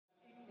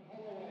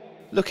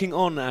Looking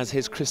on as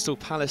his Crystal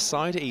Palace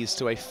side eased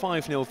to a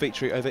 5-0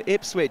 victory over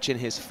Ipswich in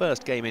his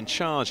first game in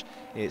charge,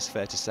 it's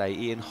fair to say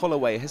Ian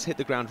Holloway has hit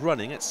the ground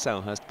running at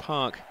Selhurst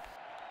Park.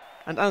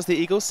 And as the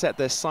Eagles set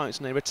their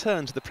sights on a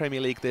return to the Premier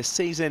League this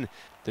season,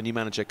 the new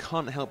manager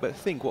can't help but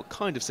think what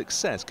kind of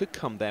success could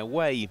come their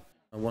way.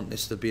 I want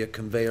this to be a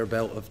conveyor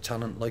belt of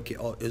talent like it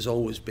has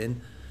always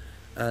been,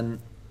 and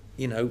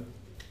you know,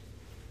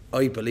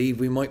 I believe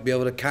we might be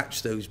able to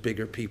catch those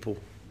bigger people,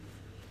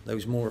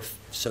 those more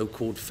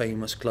so-called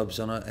famous clubs,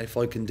 and if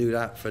I can do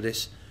that for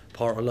this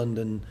part of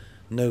London,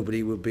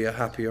 nobody would be a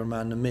happier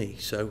man than me.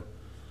 So,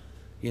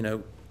 you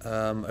know,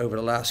 over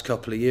the last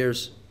couple of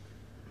years,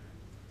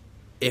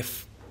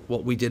 if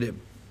what we did at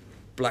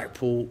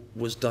Blackpool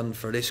was done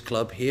for this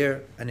club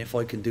here, and if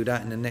I can do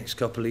that in the next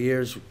couple of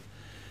years,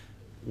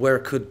 where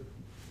could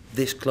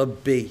this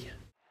club be?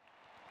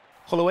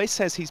 Holloway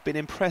says he's been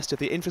impressed with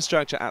the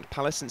infrastructure at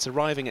Palace since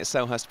arriving at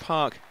Selhurst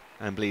Park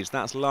and believes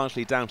that's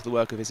largely down to the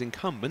work of his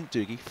incumbent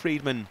Dougie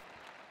Freedman.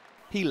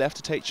 He left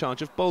to take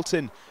charge of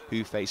Bolton,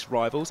 who face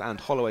rivals and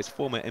Holloway's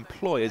former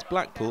employers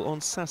Blackpool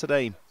on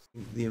Saturday.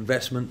 The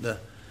investment,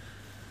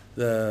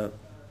 the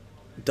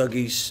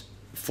Dougie's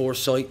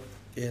foresight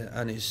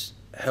and his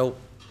help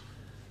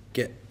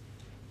get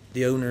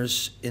the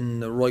owners in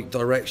the right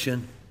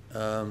direction,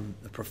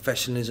 the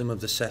professionalism of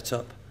the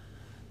setup,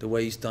 the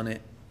way he's done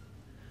it.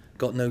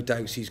 Got no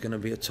doubts he's going to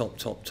be a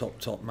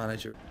top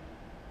manager.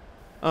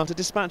 After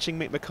dispatching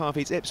Mick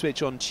McCarthy's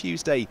Ipswich on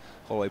Tuesday,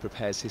 Holloway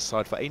prepares his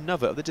side for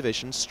another of the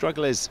division's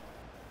strugglers.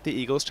 The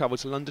Eagles travel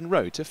to London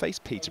Road to face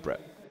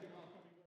Peterborough.